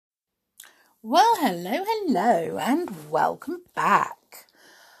Well, hello, and welcome back.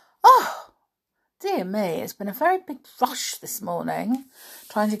 Oh, dear me, it's been a very big rush this morning,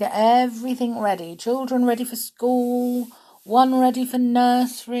 trying to get everything ready. Children ready for school, one ready for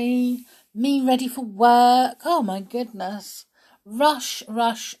nursery, me ready for work. Oh, my goodness. Rush.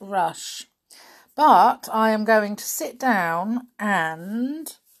 But I am going to sit down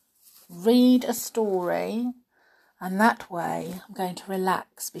and read a story. And that way, I'm going to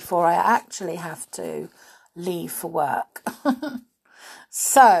relax before I actually have to leave for work.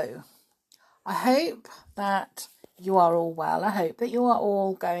 So, I hope that you are all well. I hope that you are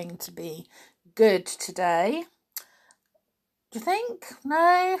all going to be good today. Do you think?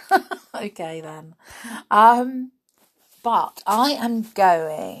 No? Okay then. But I am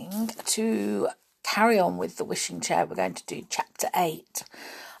going to carry on with the wishing chair. We're going to do chapter 8.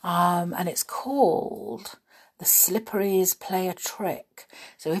 And it's called The Slipperies Play a Trick.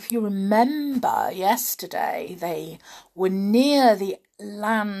 So if you remember yesterday, they were near the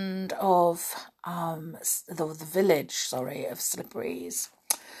land of the village, of Slipperies.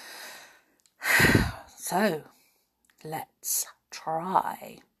 So let's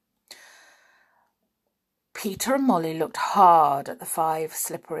try. Peter and Molly looked hard at the 5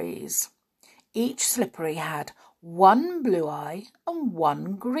 Slipperies. Each Slippery had one blue eye and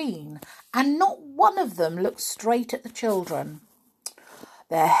one green, and not one of them looked straight at the children.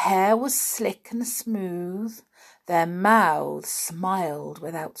 Their hair was slick and smooth, their mouths smiled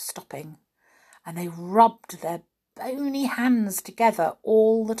without stopping, and they rubbed their bony hands together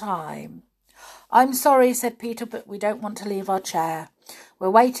all the time. "I'm sorry," said Peter, "but we don't want to leave our chair. We're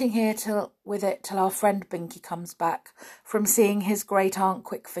waiting here till our friend Binky comes back from seeing his great-aunt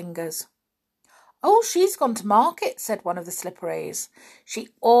Quickfingers." "Oh, she's gone to market," said one of the Slipperies. "She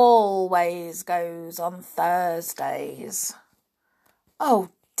always goes on Thursdays." "Oh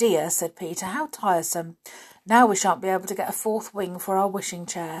dear," said Peter, "how tiresome. Now we shan't be able to get a 4th wing for our wishing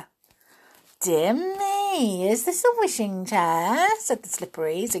chair." "Dear me, is this a wishing chair?" said the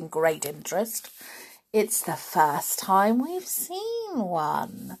Slipperies in great interest. "It's the first time we've seen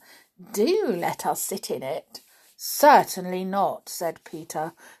one. Do let us sit in it." "Certainly not," said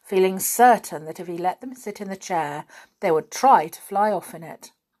Peter, feeling certain that if he let them sit in the chair, they would try to fly off in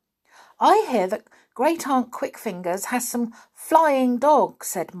it. "I hear that Great-aunt Quickfingers has some flying dogs,"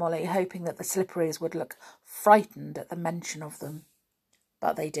 said Molly, hoping that the Slipperies would look frightened at the mention of them.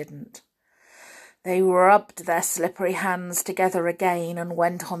 But they didn't. They rubbed their slippery hands together again and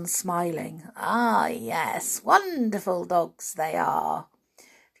went on smiling. "Ah, yes, wonderful dogs they are.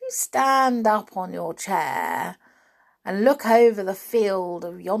 If you stand up on your chair and look over the field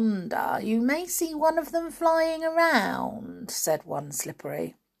of yonder, you may see one of them flying around," said one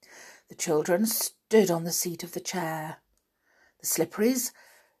Slippery. The children stood on the seat of the chair. The Slipperies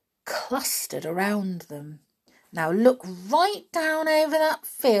clustered around them. "Now look right down over that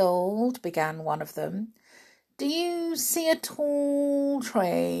field," began one of them. "Do you see a tall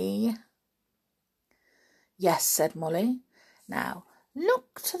tree?" "Yes," said Molly. "Now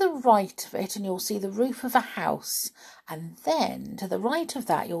look to the right of it and you'll see the roof of a house, and then to the right of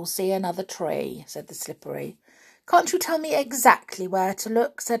that you'll see another tree," said the Slippery. "Can't you tell me exactly where to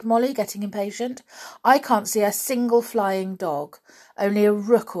look?" said Molly, getting impatient. "I can't see a single flying dog, only a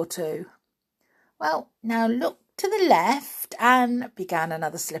rook or two." "Well, now look to the left and—" began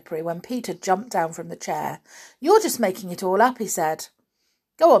another Slippery, when Peter jumped down from the chair. "You're just making it all up," he said.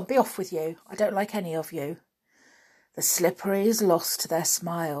 "Go on, be off with you. I don't like any of you." The Slipperies lost their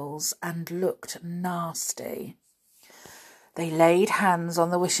smiles and looked nasty. They laid hands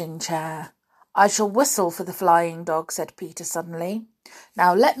on the wishing chair. "I shall whistle for the flying dog," said Peter suddenly.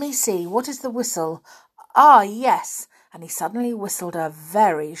 "Now let me see, what is the whistle? Ah, yes," and he suddenly whistled a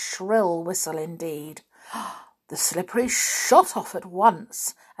very shrill whistle indeed. The Slippery shot off at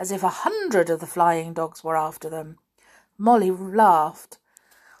once, as if 100 of the flying dogs were after them. Molly laughed.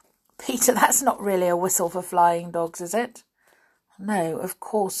 "Peter, that's not really a whistle for flying dogs, is it?" "No, of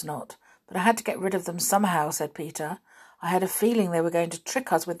course not, but I had to get rid of them somehow," said Peter. "I had a feeling they were going to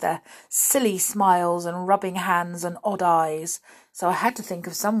trick us with their silly smiles and rubbing hands and odd eyes, so I had to think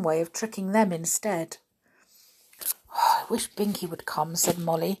of some way of tricking them instead." "Oh, I wish Binky would come," said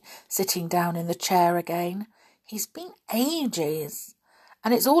Molly, sitting down in the chair again. "He's been ages,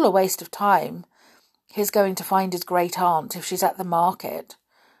 and it's all a waste of time, his going to find his great-aunt if she's at the market.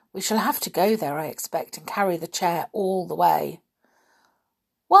 We shall have to go there, I expect, and carry the chair all the way."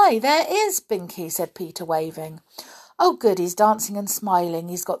 "Why, there is Binky," said Peter, waving. "Oh, good, he's dancing and smiling.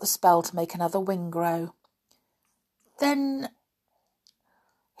 He's got the spell to make another wing grow." "Then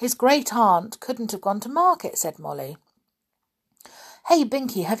his great-aunt couldn't have gone to market," said Molly. Hey,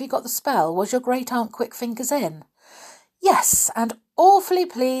 Binky, have you got the spell? Was your great-aunt Quickfingers in? Yes, and awfully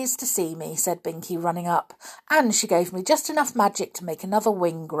pleased to see me, said Binky, running up. And she gave me just enough magic to make another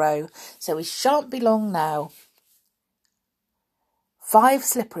wing grow, so we shan't be long now. 5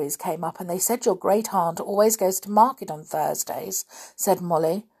 Slipperies came up and they said your great-aunt always goes to market on Thursdays, said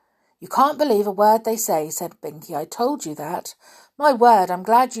Molly. You can't believe a word they say, said Binky. I told you that. My word, I'm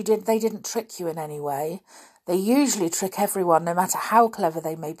glad they didn't trick you in any way. They usually trick everyone, no matter how clever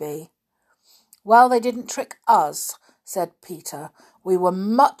they may be. Well, they didn't trick us, said Peter. We were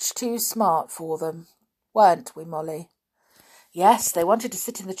much too smart for them, weren't we, Molly? Yes, they wanted to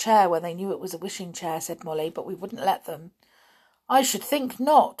sit in the chair when they knew it was a wishing chair, said Molly, but we wouldn't let them. I should think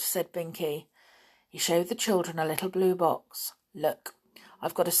not, said Binky. He showed the children a little blue box. Look,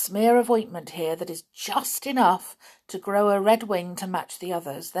 I've got a smear of ointment here that is just enough to grow a red wing to match the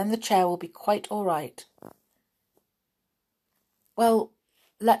others. Then the chair will be quite all right. Well,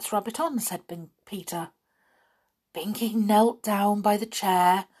 let's rub it on, said Peter. Binky knelt down by the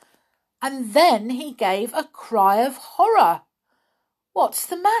chair, and then he gave a cry of horror. What's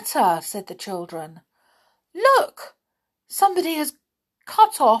the matter? Said the children. Look! Somebody has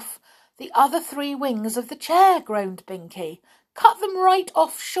cut off the other 3 wings of the chair, groaned Binky. Cut them right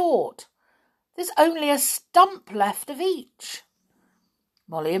off short. There's only a stump left of each.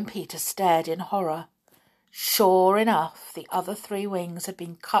 Molly and Peter stared in horror. Sure enough, the other 3 wings had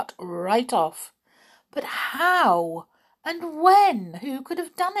been cut right off. But how? And when? Who could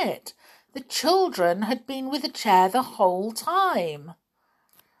have done it? The children had been with the chair the whole time.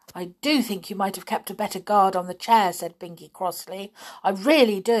 I do think you might have kept a better guard on the chair, said Binky crossly. I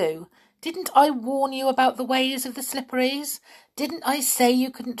really do. Didn't I warn you about the ways of the Slipperies? Didn't I say you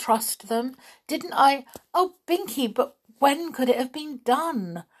couldn't trust them? Didn't I? Oh, Binky, but when could it have been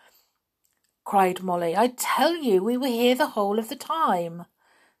done? Cried Molly. I tell you, we were here the whole of the time.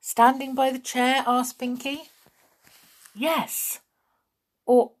 Standing by the chair? Asked Binky. Yes,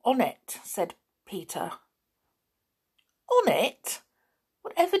 or on it, said Peter. On it?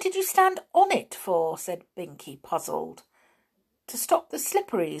 Whatever did you stand on it for? Said Binky, puzzled. To stop the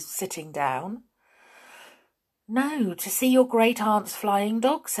Slipperies sitting down? No, to see your great-aunt's flying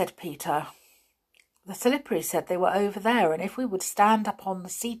dog, said Peter. The Slipperies said they were over there, and if we would stand up on the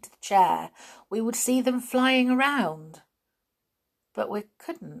seat of the chair, we would see them flying around. But we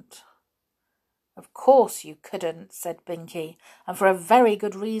couldn't. Of course you couldn't, said Binky, and for a very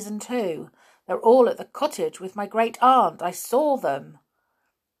good reason too. They're all at the cottage with my great-aunt. I saw them.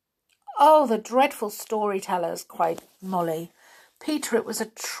 Oh, the dreadful storytellers, cried Molly. Peter, it was a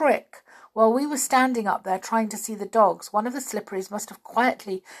trick. While we were standing up there trying to see the dogs, one of the Slipperies must have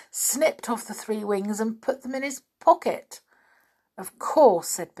quietly snipped off the 3 wings and put them in his pocket. Of course,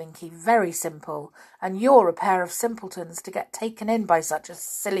 said Binky, very simple, and you're a pair of simpletons to get taken in by such a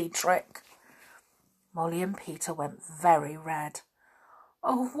silly trick. Molly and Peter went very red.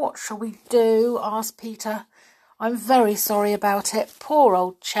 Oh, what shall we do? Asked Peter. I'm very sorry about it. Poor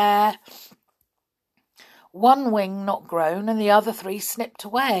old chair. 1 wing not grown and the other 3 snipped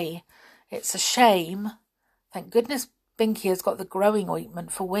away. It's a shame. Thank goodness Binky has got the growing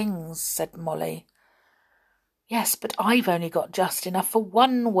ointment for wings, said Molly. Yes, but I've only got just enough for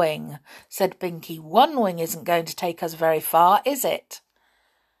 1 wing, said Binky. 1 wing isn't going to take us very far, is it?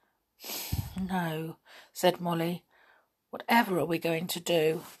 No, said Molly. Whatever are we going to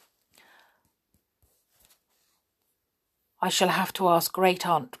do? I shall have to ask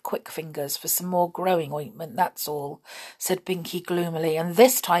Great-aunt Quickfingers for some more growing ointment, that's all, said Binky gloomily, and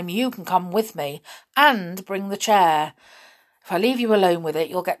this time you can come with me and bring the chair. If I leave you alone with it,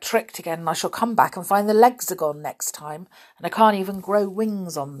 you'll get tricked again, and I shall come back and find the legs are gone next time, and I can't even grow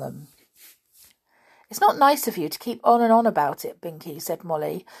wings on them. It's not nice of you to keep on and on about it, Binky, said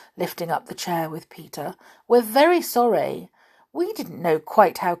Molly, lifting up the chair with Peter. We're very sorry. We didn't know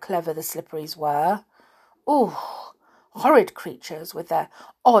quite how clever the Slipperies were. Oh, horrid creatures with their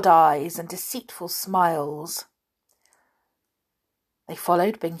odd eyes and deceitful smiles. They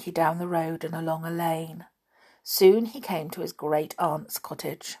followed Binky down the road and along a lane. Soon he came to his great-aunt's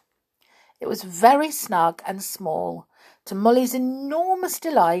cottage. It was very snug and small. To Molly's enormous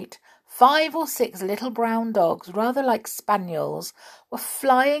delight, 5 or 6 little brown dogs, rather like spaniels, were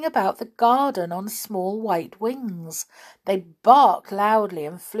flying about the garden on small white wings. They barked loudly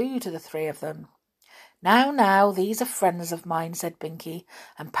and flew to the 3 of them. Now, these are friends of mine, said Binky,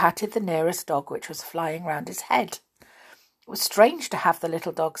 and patted the nearest dog, which was flying round his head. It was strange to have the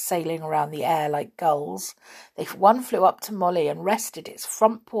little dogs sailing around the air like gulls. One flew up to Molly and rested its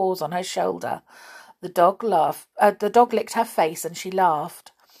front paws on her shoulder. The dog licked her face and she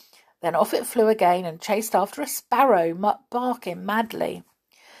laughed. Then off it flew again and chased after a sparrow, barking madly.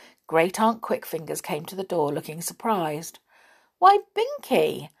 Great Aunt Quickfingers came to the door, looking surprised. "Why,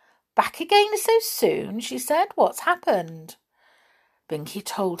 Binky, back again so soon?" she said. "What's happened?" Binky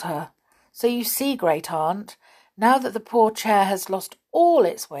told her. "So you see, Great Aunt, now that the poor chair has lost all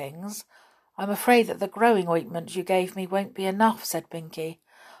its wings, I'm afraid that the growing ointment you gave me won't be enough," said Binky.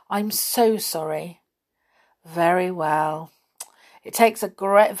 "I'm so sorry." "Very well. It takes a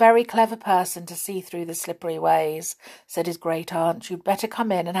very clever person to see through the slippery ways," said his great aunt. "You'd better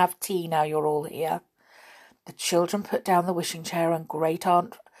come in and have tea now you're all here." The children put down the wishing chair, and Great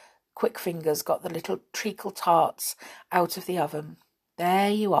Aunt Quickfingers got the little treacle tarts out of the oven. "There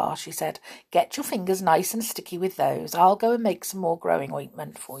you are," she said. "Get your fingers nice and sticky with those. I'll go and make some more growing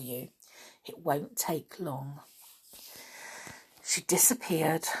ointment for you. It won't take long." She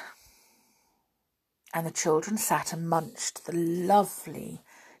disappeared, and the children sat and munched the lovely,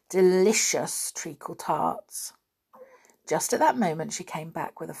 delicious treacle tarts. Just at that moment she came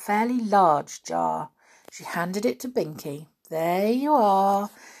back with a fairly large jar. She handed it to Binky. "There you are.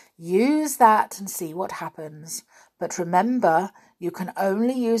 Use that and see what happens. But remember, you can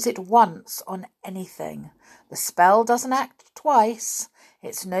only use it once on anything. The spell doesn't act twice.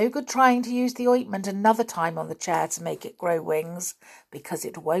 It's no good trying to use the ointment another time on the chair to make it grow wings, because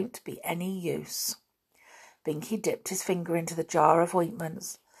it won't be any use." Binky dipped his finger into the jar of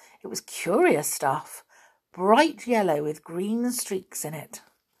ointments. It was curious stuff, bright yellow with green streaks in it.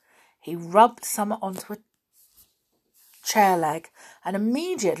 He rubbed some onto a chair leg, and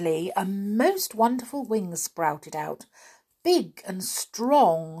immediately a most wonderful wing sprouted out, big and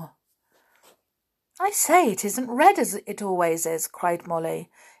strong. "I say, it isn't red as it always is," cried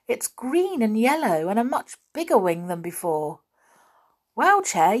Molly. "It's green and yellow, and a much bigger wing than before." "Wow,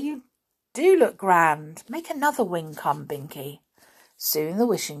 Chair, you do look grand. Make another wing come, Binky." Soon the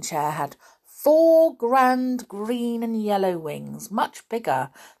wishing chair had 4 grand green and yellow wings, much bigger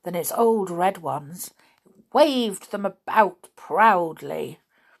than its old red ones. It waved them about proudly.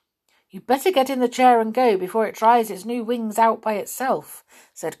 "You'd better get in the chair and go before it tries its new wings out by itself,"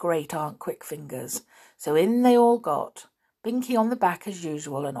 said Great Aunt Quickfingers. So in they all got, Binky on the back as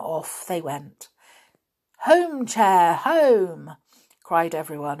usual, and off they went. "Home, chair, home!" cried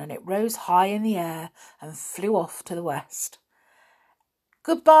everyone, and it rose high in the air and flew off to the west.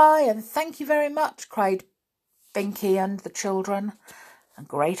 "Goodbye, and thank you very much," cried Binky and the children, and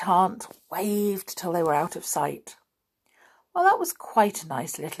Great Aunt waved till they were out of sight. "Well, that was quite a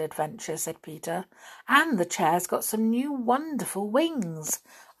nice little adventure," said Peter, "and the chair's got some new wonderful wings.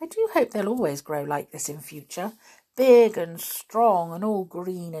 I do hope they'll always grow like this in future, big and strong and all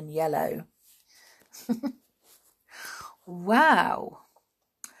green and yellow." Wow.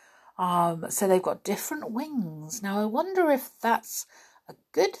 So they've got different wings. Now I wonder if that's a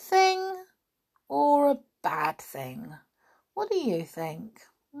good thing or a bad thing. What do you think?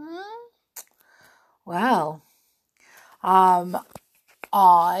 Well,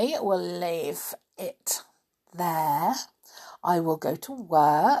 I will leave it there. I will go to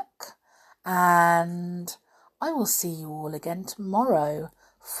work, and I will see you all again tomorrow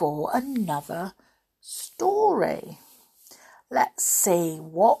for another story. Let's see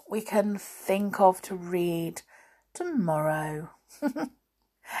what we can think of to read tomorrow.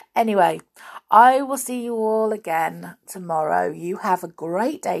 Anyway, I will see you all again tomorrow. You have a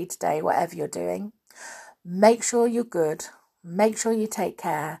great day today, whatever you're doing. Make sure you're good. Make sure you take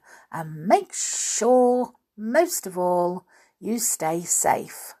care. And make sure, most of all, you stay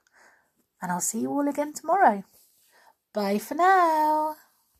safe. And I'll see you all again tomorrow. Bye for now.